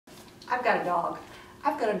I've got a dog.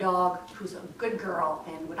 I've got a dog who's a good girl,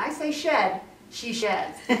 and when I say shed, she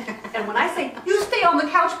sheds. And when I say, you stay on the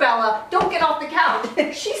couch, Bella, don't get off the couch,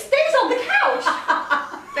 she stays on the couch.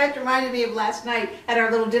 That reminded me of last night at our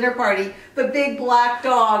little dinner party. The big black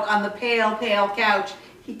dog on the pale couch.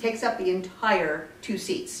 He takes up the entire 2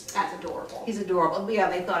 seats. That's adorable. He's adorable. Yeah,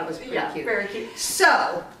 they thought it was pretty cute. Very cute.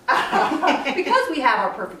 So, because we have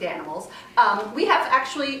our perfect animals, we have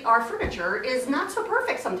actually, our furniture is not so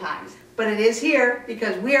perfect sometimes. but it is here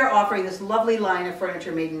because we are offering this lovely line of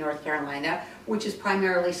furniture made in North Carolina, which is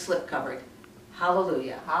primarily slip covered.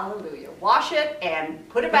 Hallelujah. Hallelujah. Wash it and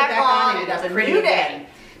put it back on, and it's a new day.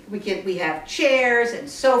 We have chairs and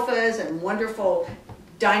sofas and wonderful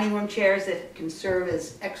dining room chairs that can serve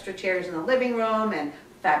as extra chairs in the living room, and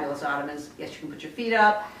fabulous ottomans. Yes, you can put your feet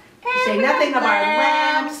up. Say nothing of our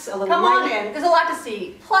lamps, a little Come light. on in. There's a lot to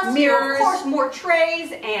see. Plus, Mirrors. of course, more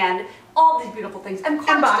trays and all these beautiful things. And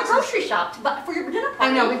carts to boxes. grocery shop for your dinner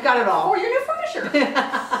party. I know, we've got it all. For your new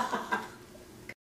furniture.